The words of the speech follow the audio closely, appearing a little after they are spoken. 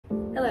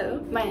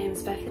Hello, my name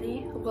is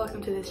Bethany.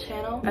 Welcome to this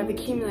channel. I've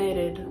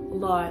accumulated a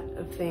lot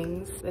of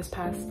things this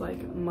past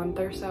month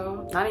or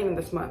so. Not even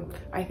this month.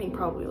 I think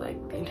probably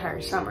the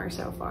entire summer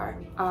so far.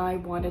 I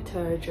wanted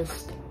to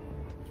just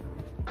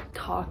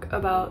talk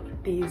about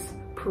these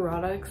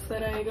products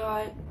that I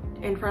got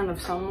in front of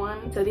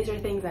someone. So these are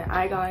things that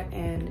I got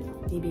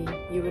and maybe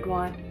you would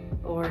want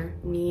or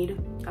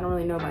need. I don't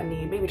really know about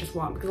need, maybe just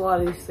want, because a lot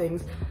of these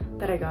things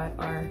that I got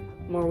are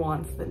more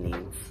wants than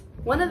needs.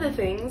 One of the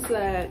things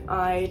that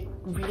I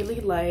really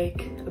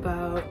like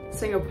about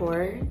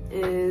Singapore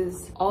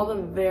is all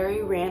the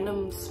very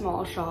random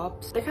small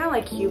shops. They're kind of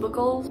like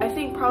cubicles. I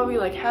think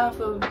probably half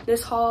of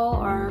this haul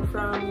are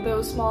from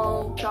those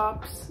small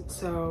shops,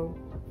 so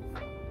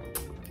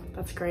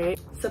that's great.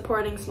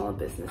 Supporting small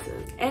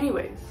businesses.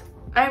 Anyways,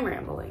 I'm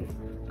rambling.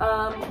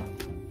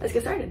 Let's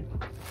get started.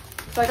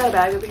 So I got a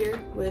bag over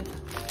here with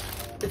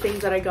the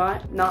things that I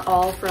got, not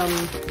all from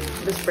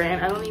this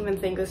brand. I don't even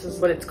think this is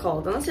what it's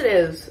called, unless it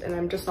is, and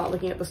I'm just not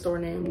looking at the store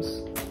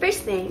names.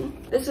 First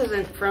thing, this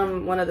isn't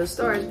from one of the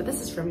stores, but this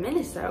is from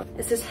Miniso.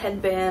 It's this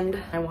headband.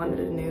 I wanted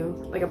a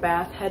new, a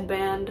bath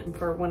headband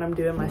for when I'm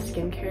doing my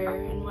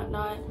skincare and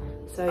whatnot.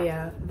 So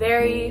yeah,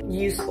 very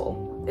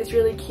useful. It's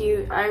really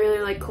cute. I really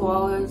like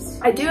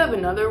koalas. I do have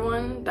another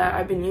one that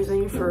I've been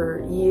using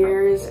for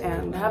years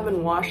and have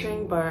been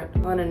washing, but I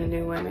wanted a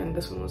new one and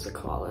this one was a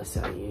koala,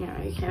 so you know,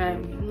 you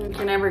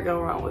can never go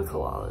wrong with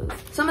koalas.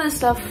 Some of this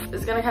stuff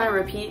is gonna kind of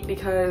repeat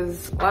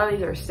because a lot of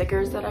these are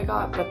stickers that I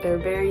got, but they're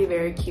very,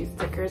 very cute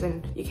stickers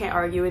and you can't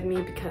argue with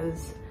me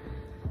because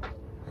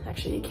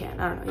actually you can.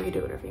 I don't know, you can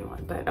do whatever you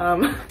want, but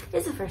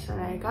here's the first one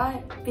I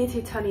got.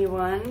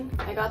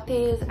 BT21. I got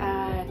these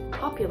at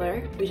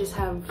Popular. We just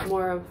have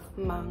more of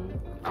mang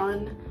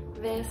on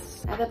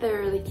this. I thought they were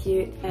really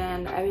cute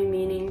and I've been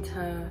meaning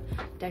to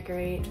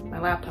decorate my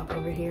laptop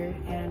over here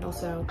and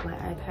also my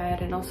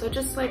iPad and also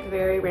just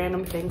very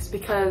random things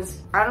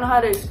because I don't know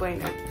how to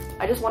explain it.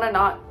 I just want to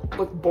not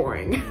look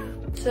boring.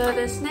 So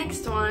this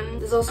next one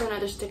is also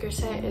another sticker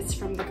set. It's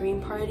from the Green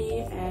Party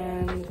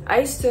and I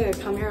used to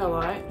come here a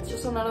lot. It's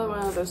just another one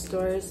of those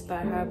stores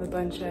that have a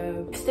bunch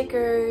of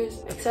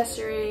stickers,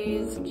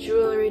 accessories,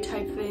 jewelry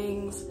type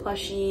things,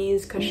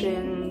 plushies,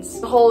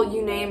 cushions, the whole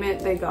you name it,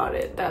 they got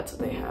it. That's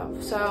what they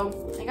have.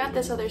 So I got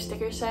this other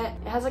sticker set.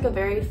 It has a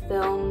very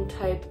film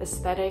type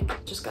aesthetic.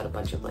 Just got a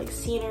bunch of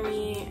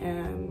scenery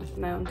and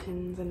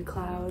mountains and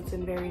clouds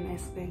and very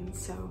nice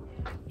things. So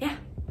yeah,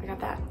 I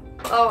got that.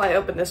 Oh, I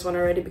opened this one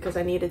already because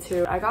I needed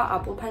to. I got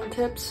Apple Pen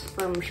tips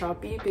from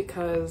Shopee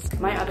because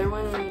my other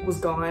one was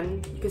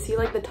gone. You can see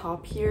the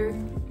top here,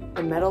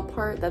 the metal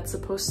part that's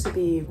supposed to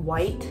be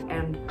white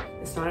and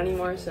it's not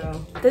anymore.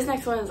 So this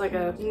next one is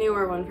a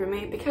newer one for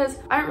me because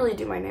I don't really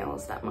do my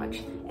nails that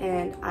much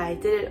and I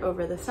did it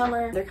over the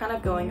summer. They're kind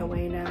of going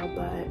away now,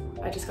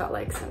 but I just got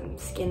some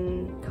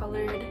skin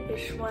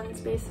colored-ish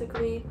ones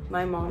basically.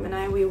 My mom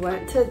and we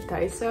went to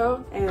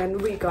Daiso and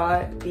we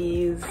got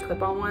these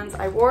clip-on ones.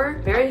 I wore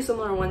very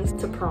similar ones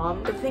to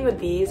prom. The thing with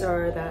these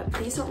are that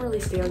these don't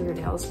really stay on your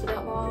nails for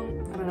that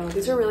long. I don't know,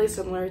 these are really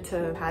similar to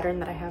the pattern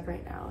that I have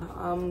right now.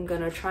 I'm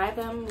gonna try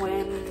them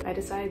when I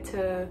decide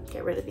to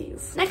get rid of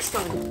these. Next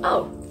one.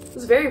 Oh, it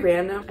was very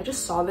random. I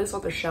just saw this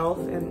on the shelf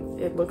and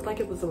it looked like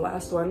it was the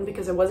last one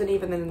because it wasn't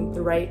even in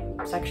the right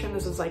section.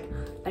 This was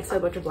next to a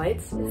bunch of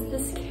lights. It's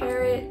this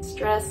carrot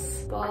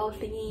stress ball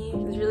thingy. It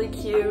was really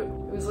cute. It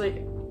was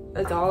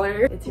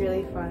 $1. It's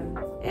really fun.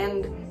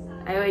 And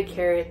I like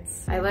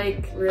carrots. I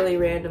like really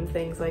random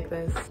things like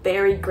this.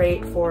 Very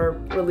great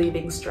for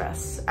relieving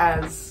stress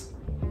as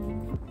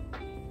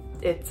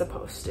it's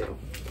supposed to.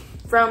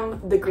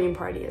 From the Green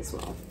Party as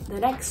well. The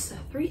next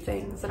three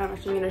things that I'm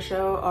actually gonna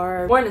show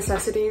are more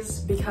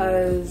necessities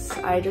because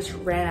I just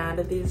ran out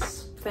of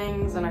these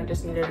things and I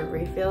just needed a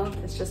refill.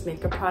 It's just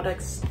makeup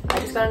products. I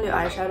just got a new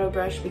eyeshadow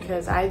brush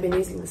because I've been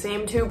using the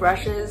same two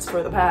brushes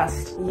for the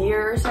past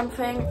year or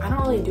something. I don't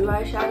really do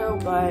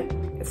eyeshadow, but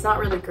it's not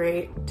really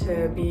great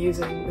to be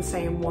using the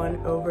same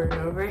one over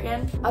and over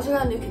again. I also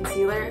got a new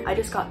concealer. I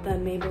just got the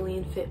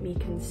Maybelline Fit Me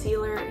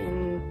Concealer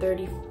in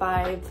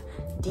 35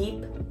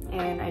 Deep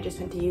and I just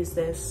went to use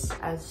this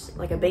as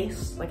a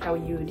base, how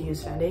you would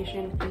use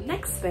foundation. The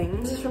next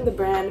thing, this is from the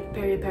brand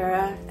Peri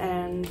Para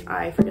and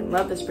I freaking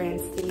love this brand.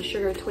 It's the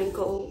Sugar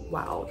Twinkle.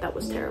 Wow, that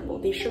was terrible.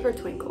 The Sugar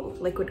Twinkle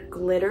liquid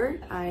glitter.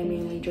 I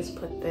mainly just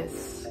put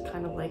this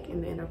kind of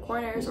in the inner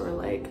corners or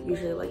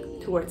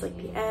usually towards the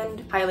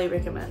end. Highly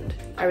recommend.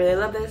 I really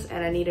love this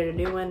and I needed a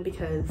new one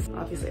because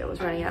obviously I was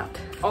running out.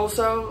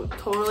 Also,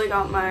 totally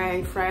got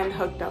my friend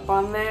hooked up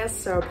on this.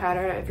 So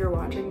Pata, if you're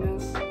watching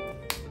this,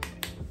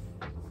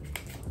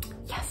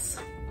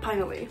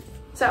 finally.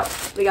 So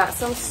we got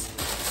some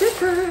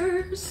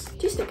stickers.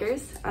 Two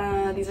stickers.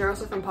 These are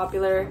also from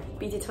Popular,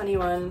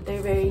 BT21.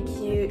 They're very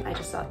cute. I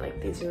just thought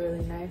these are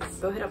really nice.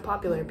 Go hit up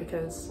Popular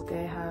because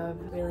they have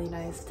really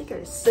nice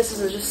stickers. This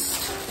is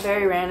just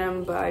very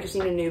random, but I just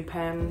need a new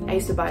pen. I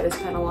used to buy this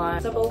pen a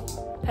lot. Simple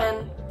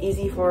pen,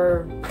 easy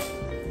for,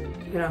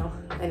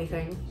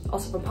 anything.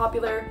 Also from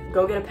Popular.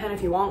 Go get a pen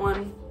if you want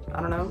one. I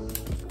don't know.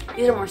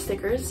 These are more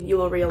stickers. You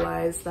will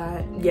realize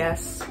that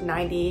yes,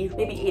 90,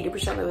 maybe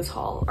 80% of this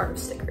haul are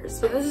stickers.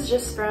 So this is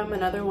just from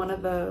another one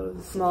of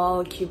those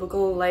small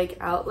cubicle-like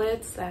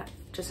outlets that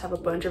just have a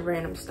bunch of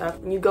random stuff.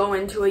 When you go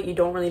into it, you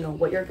don't really know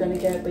what you're gonna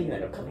get, but you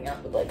end up coming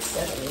out with like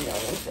 70 million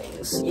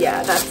things.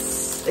 Yeah,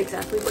 that's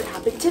exactly what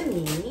happened to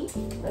me.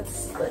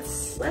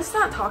 Let's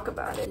not talk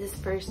about it. This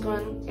first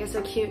one is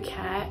a cute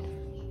cat,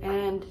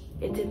 and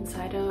it's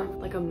inside of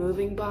like a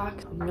moving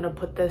box. I'm gonna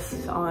put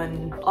this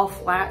on a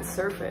flat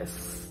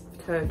surface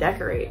to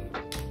decorate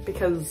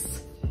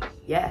because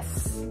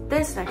yes.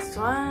 This next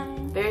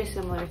one, very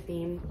similar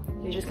theme.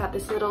 We just got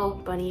this little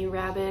bunny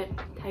rabbit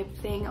type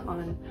thing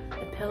on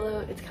a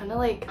pillow. It's kind of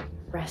like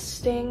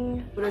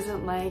resting. Who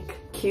doesn't like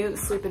cute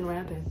sleeping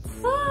rabbits?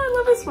 Oh, I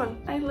love this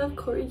one. I love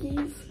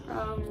corgis.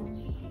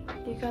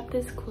 You got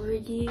this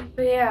corgi.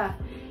 But yeah,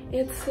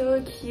 it's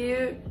so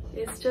cute.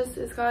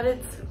 It's got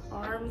its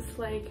arms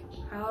like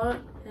out,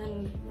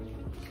 and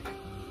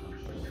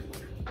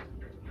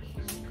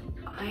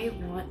I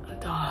want a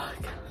dog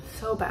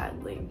so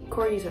badly.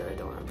 Corgis are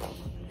adorable.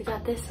 We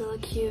got this little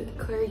cute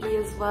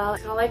corgi as well.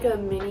 It's got like a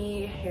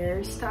mini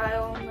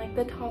hairstyle on like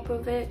the top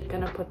of it. I'm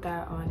gonna put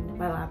that on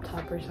my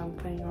laptop or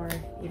something, or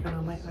even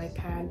on my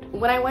iPad.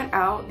 When I went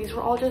out, these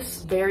were all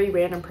just very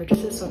random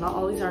purchases, so not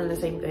all these are on the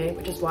same day,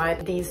 which is why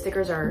these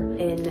stickers are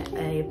in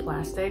a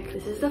plastic.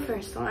 This is the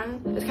first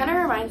one. This kind of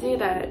reminds me of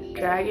that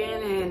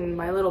dragon in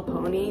My Little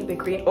Pony, the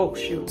green, oh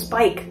shoot,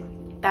 Spike.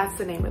 That's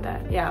the name of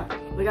that, yeah.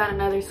 We got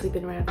another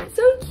sleeping rabbit.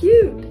 So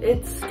cute.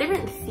 It's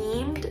different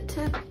themed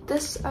to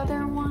this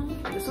other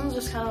one. This one's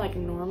just kind of like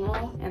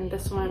normal, and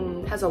this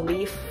one has a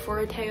leaf for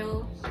a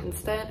tail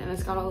instead, and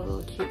it's got a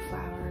little cute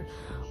flower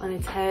on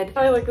its head.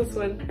 I like this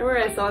one. Remember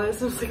I saw this,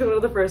 it was like one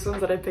of the first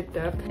ones that I picked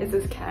up. It's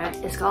this cat.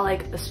 It's got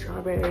like a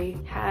strawberry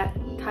hat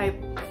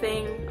type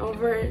thing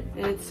over it,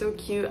 and it's so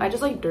cute. I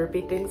just like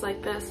derpy things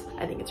like this.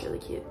 I think it's really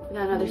cute. We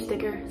got another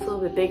sticker. It's a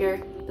little bit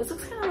bigger. This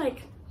looks kind of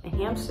like a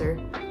hamster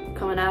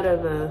coming out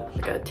of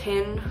like a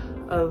tin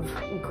of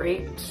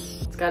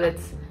grapes. It's got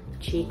its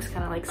cheeks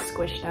kind of like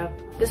squished up.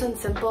 This one's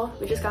simple.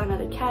 We just got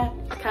another cat.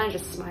 It's kind of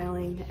just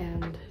smiling,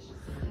 and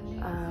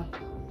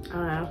I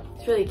don't know.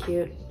 It's really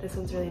cute. This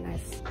one's really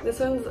nice. This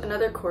one's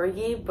another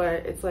corgi,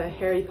 but it's a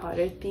Harry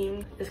Potter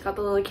theme. It's got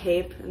the little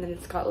cape, and then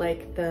it's got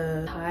like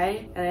the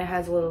tie, and it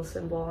has a little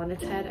symbol on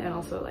its head, and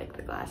also like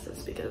the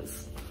glasses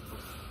because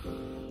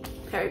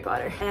Harry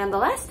Potter. And the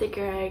last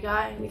sticker I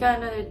got, we got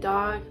another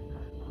dog.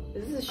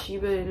 This is a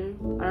Shiba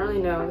Inu. I don't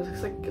really know.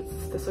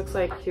 This looks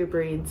like two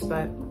breeds,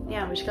 but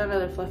yeah, we just got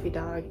another fluffy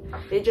dog.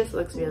 It just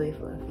looks really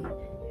fluffy,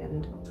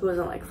 and who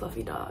doesn't like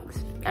fluffy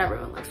dogs?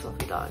 Everyone likes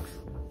fluffy dogs.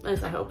 At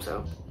least I hope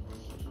so.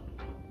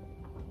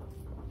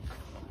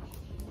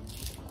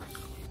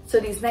 So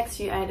these next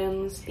few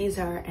items, these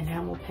are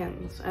enamel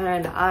pins,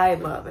 and I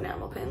love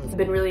enamel pins. I've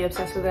been really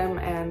obsessed with them,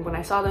 and when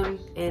I saw them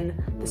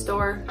in the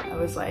store, I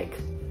was like,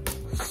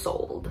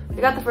 sold. I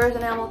got the first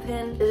enamel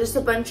pin. There's just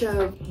a bunch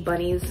of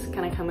bunnies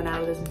kind of coming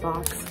out of this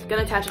box. I'm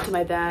gonna attach it to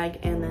my bag,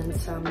 and then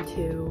some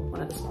to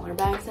one of the smaller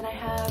bags that I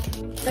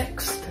have.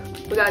 Next,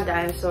 we got a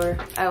dinosaur.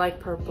 I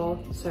like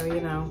purple, so you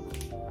know.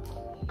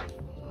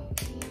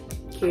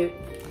 Cute.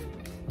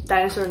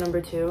 Dinosaur number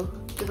 2.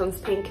 This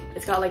one's pink.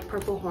 It's got like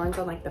purple horns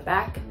on like the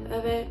back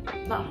of it.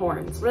 Not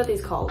horns. What are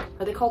these called?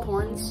 Are they called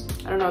horns?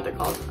 I don't know what they're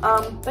called.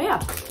 But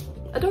yeah,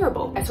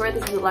 adorable. I swear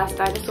this is the last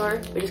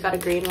dinosaur. We just got a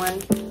green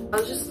one. I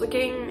was just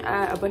looking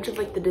at a bunch of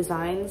like the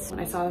designs. When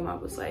I saw them, I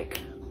was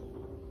like,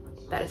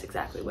 that is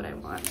exactly what I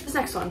want. This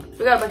next one,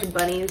 we got a bunch of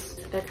bunnies.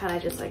 They're kind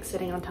of just like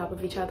sitting on top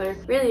of each other.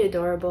 Really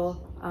adorable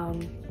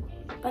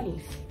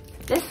bunnies.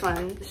 This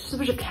one, it's just a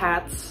bunch of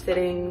cats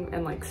sitting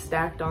and like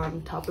stacked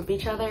on top of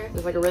each other.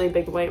 There's like a really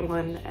big white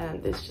one,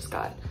 and it's just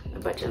got a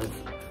bunch of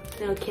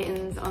little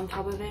kittens on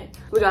top of it.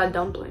 We got a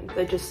dumpling.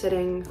 They're just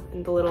sitting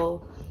in the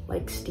little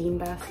like steam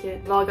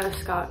basket. They've all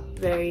got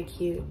very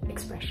cute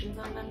expressions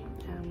on them.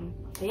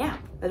 But yeah,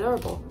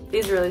 adorable.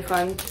 These are really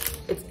fun.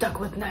 It's duck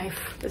with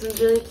knife. This is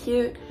really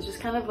cute. It's just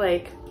kind of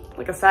like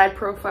a side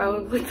profile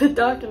of like the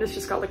duck, and it's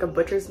just got like a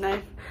butcher's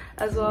knife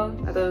as well.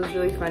 I thought it was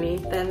really funny.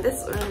 Then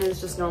this one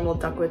is just normal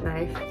duck with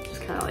knife,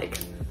 just kind of like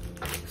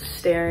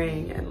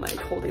staring and like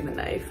holding the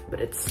knife, but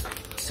it's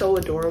so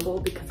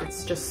adorable because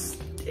it's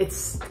just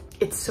it's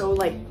so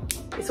like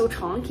it's so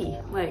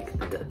chonky. Like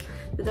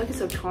the duck is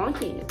so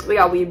chonky. We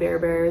got wee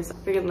bears. I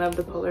freaking love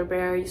the polar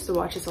bear. I used to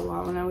watch this a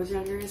lot when I was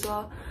younger as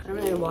well. I don't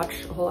really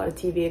watch a whole lot of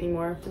TV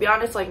anymore. To be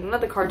honest, like none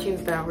of the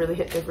cartoons now really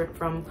hit different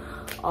from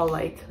all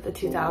like the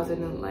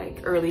 2000 and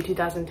like early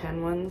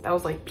 2010 ones. That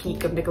was like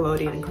peak of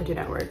Nickelodeon and Cartoon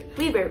Network.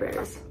 Wee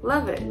bears.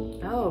 Love it.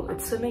 Oh,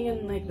 it's swimming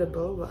in like the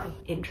boba.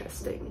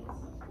 Interesting.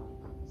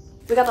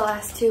 We got the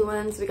last two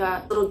ones. We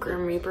got little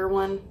Grim Reaper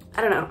one.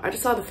 I don't know. I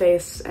just saw the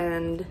face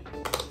and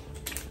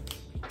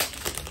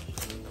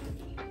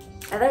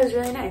I thought it was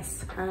really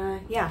nice.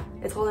 Yeah,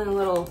 it's holding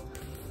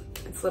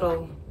its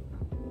little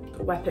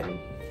weapon.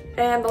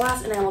 And the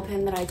last enamel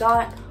pin that I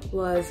got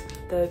was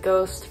the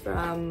ghost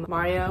from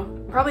Mario.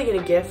 I'm probably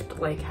gonna gift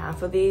like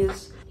half of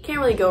these. Can't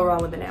really go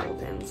wrong with enamel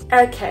pins.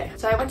 Okay,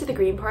 so I went to the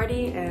green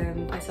party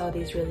and I saw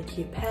these really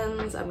cute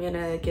pens. I'm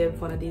gonna give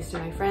one of these to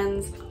my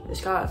friends.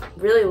 It's got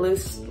really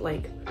loose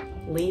like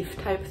leaf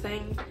type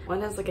thing.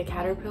 One has like a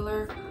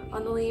caterpillar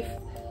on the leaf,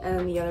 and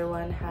then the other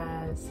one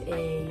has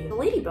a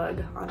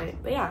ladybug on it.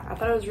 But yeah, I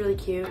thought it was really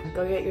cute.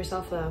 Go get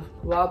yourself a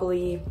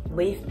wobbly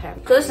leaf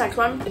pen. So this next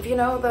one, if you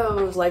know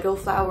those Lego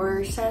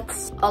flower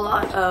sets, a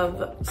lot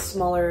of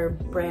smaller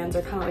brands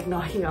are kind of like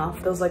knocking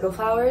off those Lego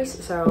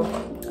flowers. So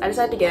I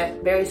decided to get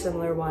a very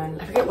similar one.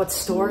 I forget what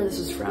store this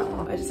was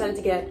from. I decided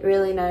to get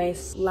really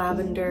nice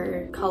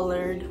lavender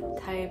colored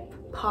type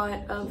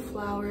pot of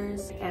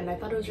flowers, and I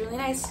thought it was really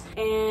nice,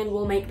 and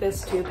we'll make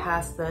this to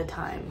pass the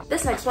time.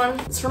 This next one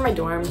is from my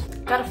dorm.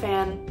 Got a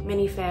fan,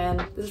 mini fan.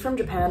 This is from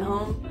Japan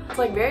Home. It's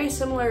like very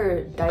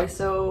similar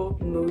Daiso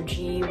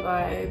Muji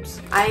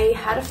vibes. I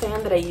had a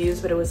fan that I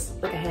used, but it was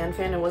like a hand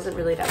fan. It wasn't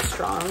really that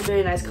strong.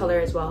 Very nice color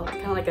as well.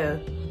 Kind of like a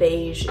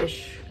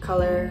beige-ish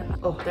color.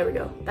 Oh, there we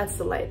go. That's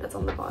the light that's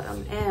on the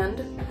bottom.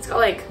 And it's got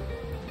like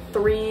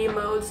 3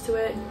 modes to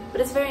it,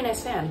 but it's a very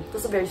nice fan.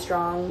 This is very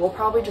strong. We'll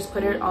probably just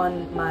put it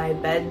on my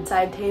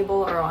bedside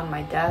table or on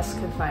my desk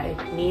if I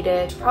need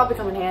it. It'll probably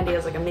come in handy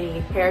as like a mini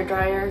hair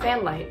dryer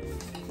fan light.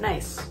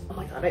 Nice. Oh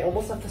my god, I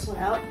almost left this one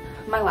out.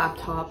 My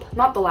laptop,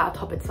 not the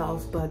laptop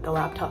itself, but the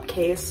laptop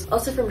case.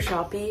 Also from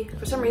Shopee.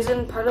 For some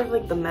reason, part of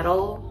like the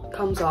metal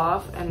comes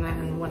off, and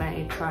then when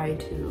I try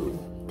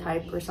to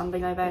type or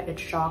something like that, it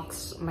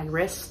shocks my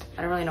wrist.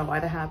 I don't really know why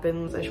that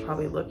happens. I should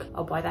probably look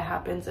up why that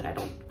happens, and I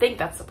don't think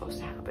that's supposed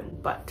to happen,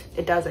 but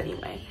it does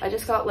anyway. I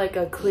just got like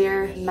a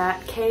clear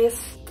matte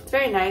case. It's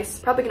very nice.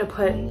 Probably gonna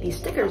put these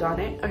stickers on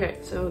it. Okay,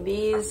 so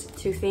these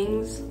 2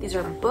 things, these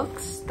are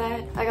books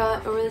that I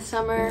got over the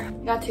summer.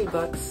 I got 2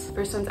 books.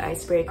 First one's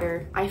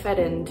Icebreaker. I fed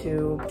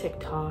into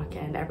TikTok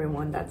and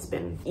everyone that's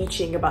been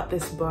eaching about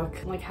this book.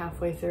 I'm like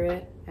halfway through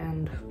it,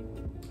 and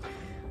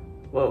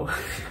whoa.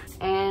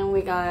 And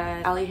we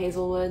got Ali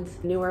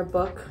Hazelwood's newer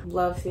book,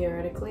 Love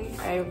Theoretically.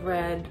 I've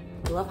read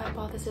Love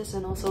Hypothesis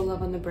and also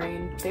Love on the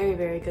Brain. Very,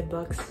 very good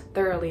books.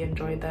 Thoroughly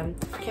enjoyed them.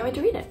 Can't wait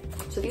to read it.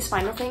 So these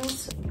final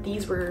things,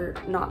 these were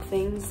not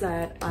things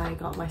that I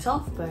got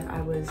myself, but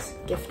I was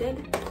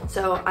gifted.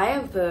 So I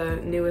have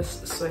the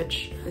newest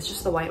Switch. It's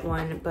just the white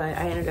one, but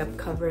I ended up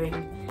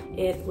covering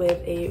it with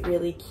a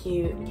really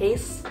cute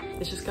case.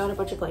 It's just got a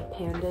bunch of like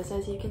pandas,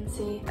 as you can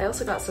see. I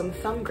also got some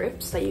thumb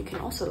grips that you can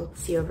also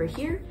see over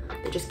here.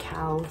 They're just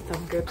cow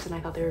thumb grips, and I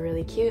thought they were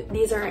really cute.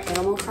 These are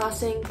Animal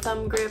Crossing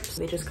thumb grips.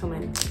 They just come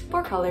in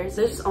 4 colors.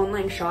 There's this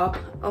online shop.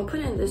 I'll put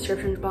it in the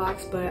description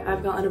box, but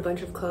I've gotten a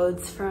bunch of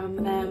clothes from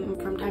them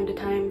from time to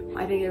time.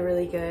 I think they're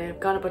really good. I've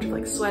got a bunch of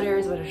like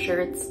sweaters, a bunch of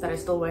shirts that I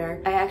still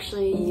wear. I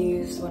actually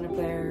used one of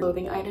their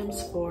clothing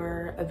items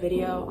for a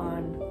video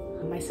on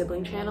my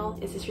sibling channel.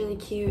 It's this really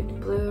cute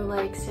blue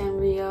like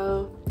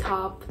Sanrio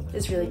top.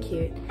 It's really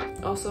cute.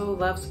 Also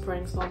love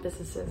supporting small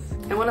businesses.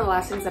 And one of the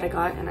last things that I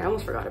got, and I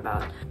almost forgot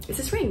about, is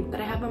this ring that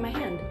I have on my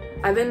hand.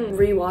 I've been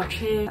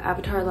rewatching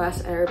Avatar: The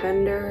Last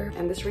Airbender,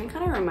 and this ring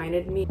kind of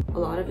reminded me a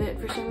lot of it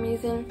for some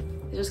reason.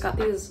 It just got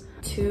these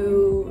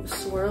 2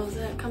 swirls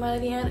that come out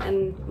of the end,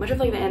 and much of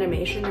like the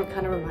animation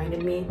kind of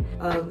reminded me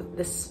of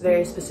this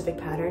very specific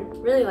pattern.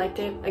 Really liked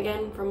it.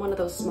 Again, from one of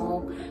those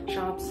small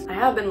shops. I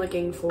have been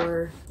looking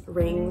for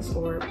rings,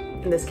 or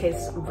in this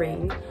case,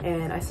 ring,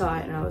 and I saw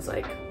it and I was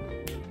like,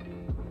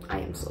 I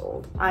am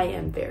sold. I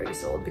am very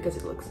sold because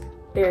it looks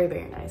very,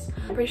 very nice.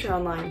 I'm pretty sure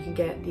online you can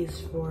get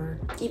these for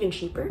even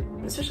cheaper,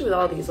 especially with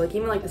all these, like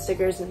even like the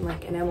stickers and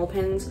like enamel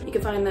pins. You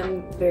can find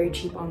them very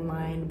cheap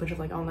online, a bunch of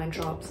like online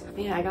shops.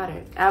 But yeah, I got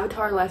it.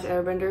 Avatar: The Last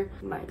Airbender.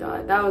 My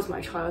god, that was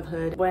my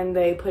childhood when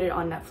they put it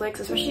on Netflix,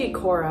 especially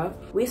Korra.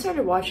 We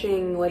started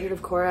watching Legend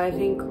of Korra, I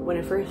think, when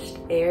it first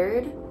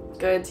aired.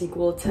 Good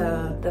sequel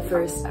to the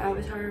first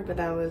Avatar, but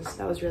that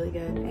was really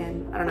good,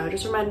 and I don't know, it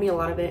just reminded me a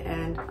lot of it,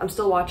 and I'm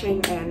still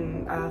watching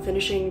and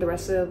finishing the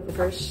rest of the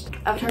first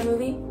Avatar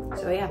movie.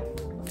 So yeah,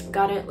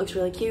 got it. Looks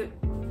really cute.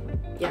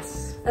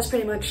 Yes, that's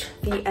pretty much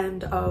the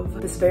end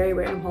of this very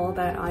random haul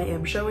that I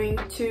am showing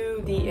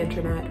to the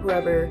internet.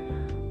 Whoever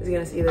is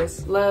gonna see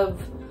this.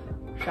 Love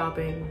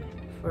shopping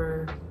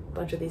for a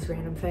bunch of these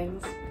random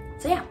things.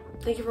 So yeah,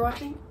 thank you for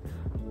watching.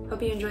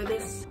 Hope you enjoyed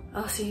this.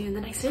 I'll see you in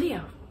the next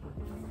video.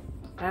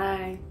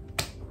 Bye.